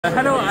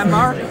Hello, I'm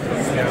Mark,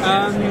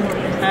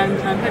 and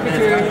I'm happy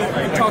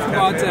to talk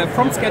about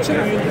prompt sketching.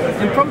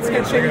 In prompt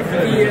sketching,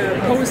 we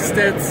post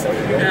that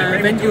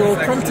when you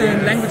prompt a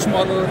language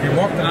model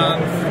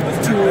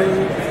to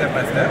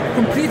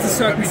complete a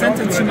certain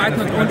sentence, you might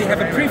not only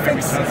have a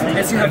prefix,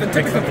 as you have in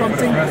typical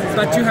prompting,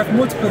 but you have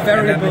multiple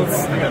variables,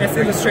 as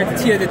illustrated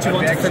here, that you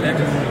want to fill in.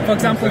 For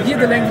example, here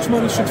the language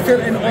model should fill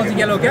in all the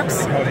yellow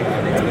gaps,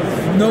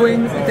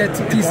 knowing that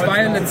these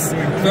violet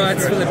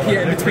words will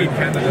appear in between.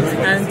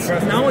 And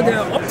now the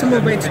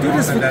optimal way to do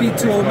this would be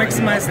to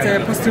maximize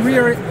the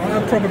posterior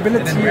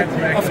probability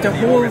of the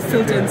whole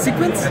filled-in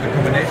sequence,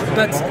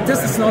 but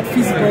this is not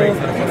feasible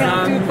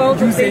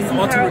using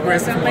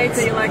autoregressive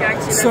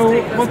models.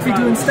 So what we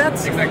do instead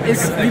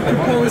is we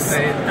propose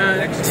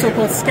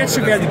so-called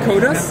sketch-aware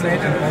decoders,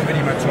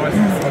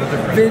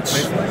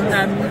 which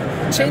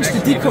change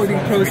the decoding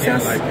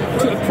process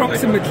to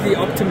approximately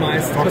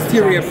optimize the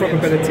posterior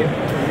probability.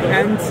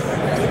 And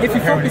if we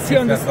focus here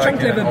on this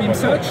chunk level beam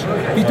search,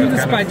 we do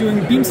this by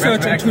doing beam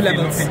search on two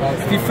levels.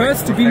 We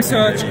first do beam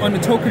search on a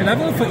token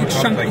level for each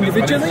chunk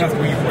individually.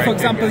 For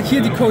example,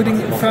 here decoding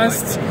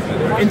first,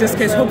 in this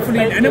case hopefully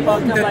an animal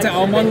that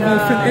our model will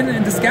fill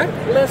in this gap.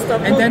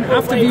 And then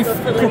after we've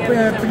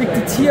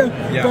predicted here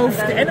both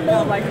the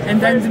animal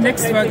and then the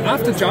next word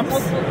after jumps,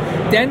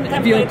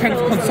 then we'll kind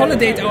of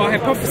consolidate our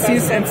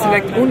hypotheses and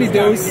select only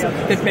those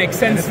that make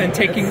sense when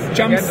taking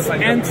jumps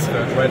and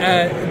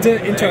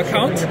into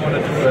account.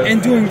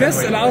 And doing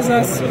this allows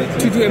us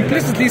to do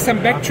implicitly some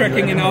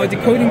backtracking in our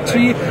decoding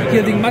tree,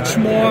 yielding much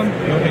more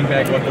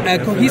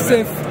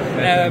cohesive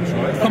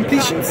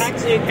completions.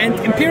 And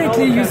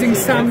empirically, using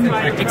some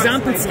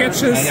example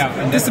sketches,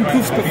 this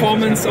improves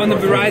performance on a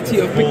variety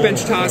of big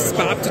bench tasks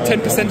by up to 10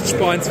 percentage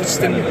points, which is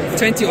then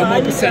 20 or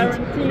more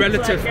 %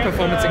 relative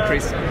performance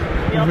increase.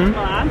 Mm-hmm.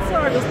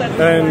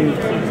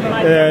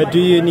 And do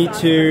you need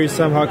to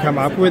somehow come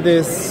up with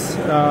this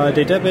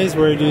database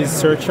where you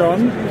search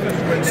on?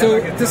 So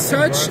the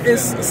search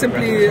is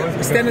simply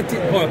standard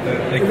or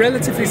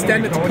relatively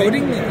standard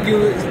decoding.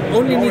 You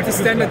only need the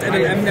standard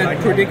LLM that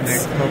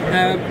predicts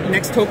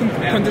next token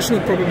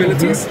conditional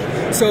probabilities.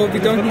 So we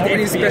don't need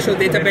any special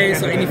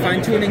database or any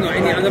fine-tuning or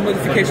any other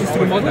modifications to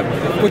the model.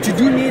 What you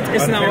do need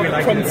is now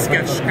a prompt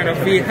sketch. Kind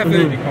of, we have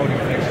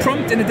a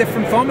prompt in a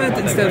different format.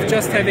 Instead of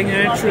just having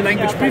a natural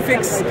language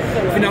prefix,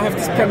 we now have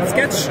this prompt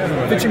sketch,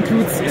 which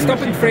includes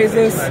stopping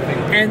phrases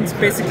and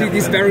basically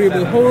these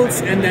variable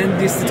holds and then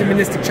these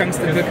deterministic chunks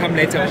that will come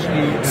later.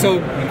 So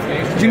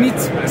you need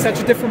such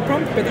a different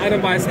prompt, but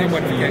otherwise no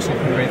modification.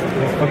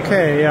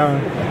 Okay,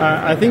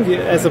 yeah. I think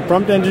as a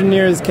prompt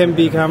engineer it can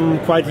become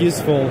quite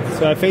useful.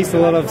 So I faced a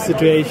lot of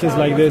situations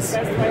like this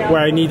where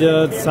I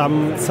needed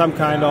some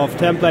kind of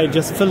template,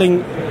 just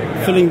filling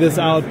this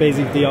out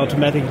basically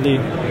automatically.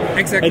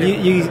 Exactly.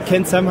 And you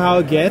can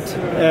somehow get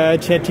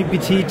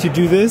ChatGPT to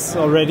do this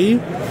already,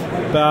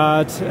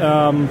 but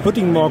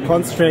putting more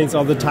constraints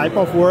on the type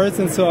of words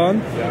and so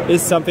on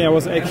is something I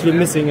was actually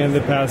missing in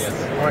the past.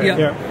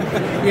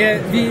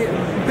 Yeah, we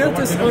built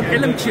this on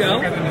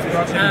LMQL,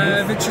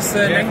 which is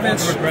a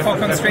language for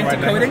constraint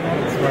decoding,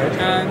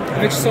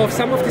 which solves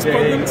some of these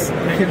problems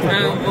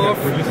of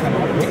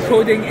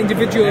decoding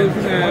individual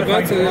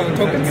words or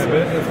tokens.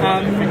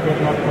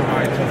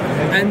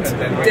 And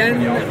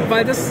then,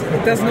 while this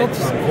does not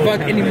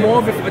work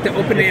anymore with the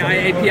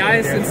OpenAI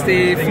API, since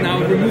they've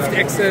now removed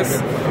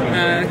access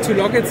to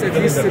logits, at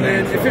least in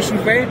an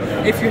efficient way,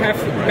 if you have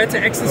better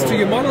access to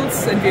your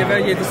models, and we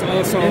evaluate this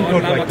also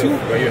on Llama 2,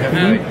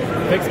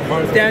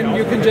 then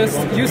you can just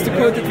use the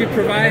code that we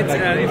provide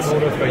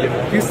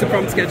and use the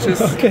prompt sketches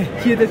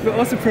here that we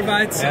also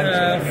provide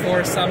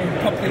for some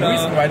popular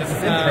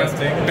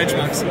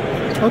benchmarks.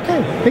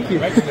 Okay, thank you.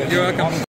 You're welcome.